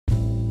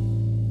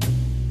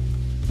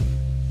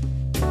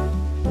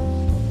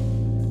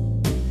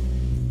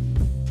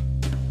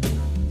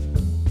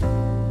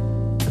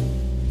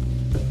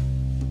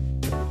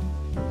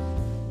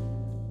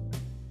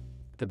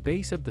the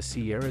base of the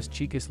Sierras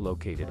Chicas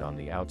located on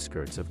the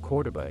outskirts of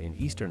Córdoba in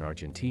eastern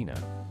Argentina,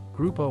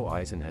 Grupo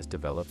Eisen has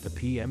developed the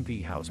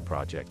PMV house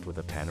project with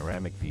a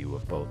panoramic view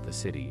of both the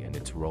city and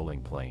its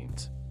rolling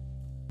plains.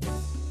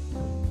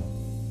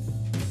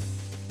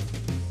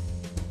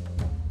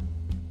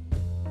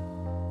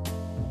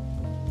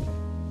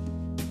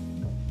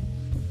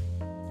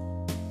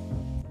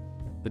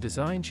 The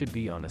design should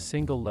be on a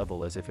single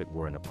level as if it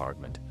were an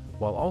apartment,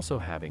 while also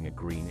having a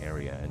green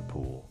area and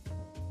pool.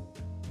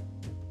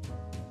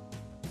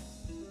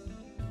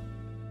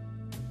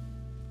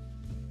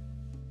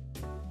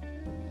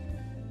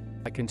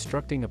 By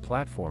constructing a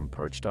platform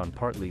perched on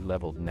partly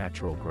leveled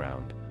natural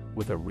ground,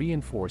 with a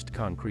reinforced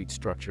concrete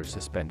structure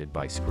suspended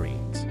by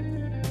screens.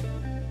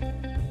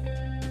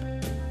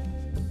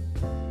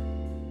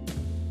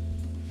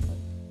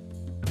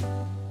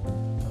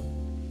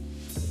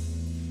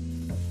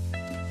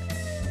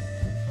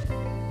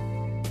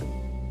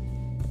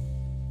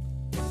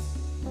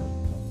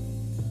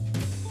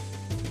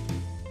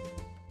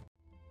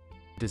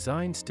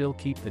 Design still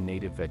keep the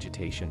native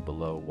vegetation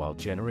below while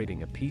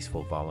generating a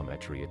peaceful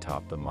volumetry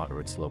atop the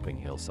moderate sloping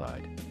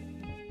hillside.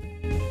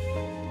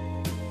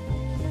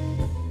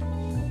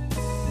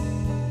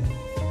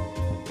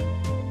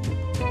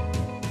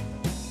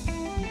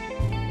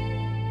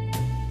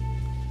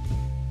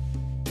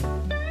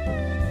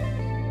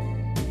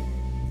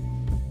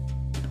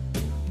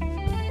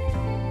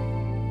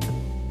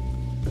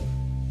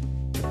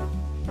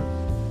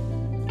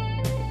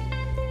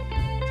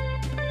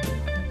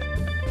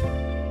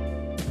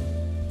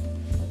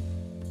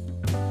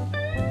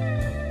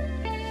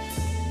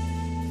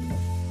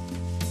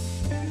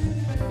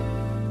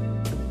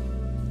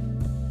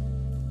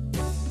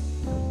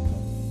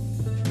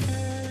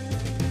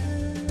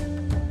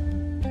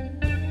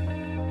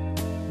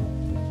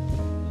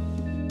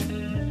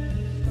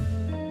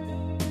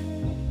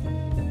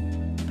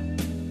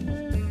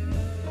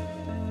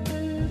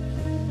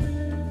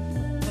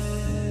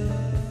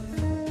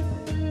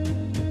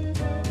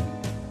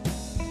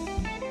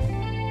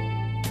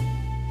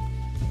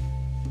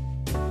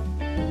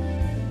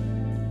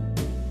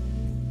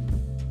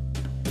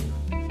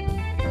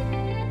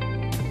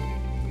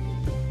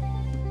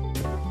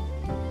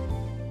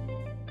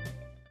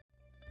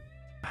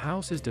 The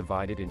house is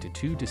divided into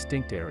two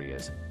distinct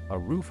areas, a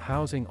roof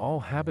housing all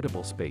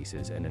habitable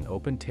spaces and an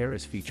open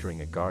terrace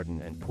featuring a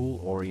garden and pool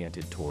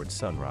oriented towards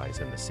sunrise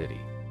and the city.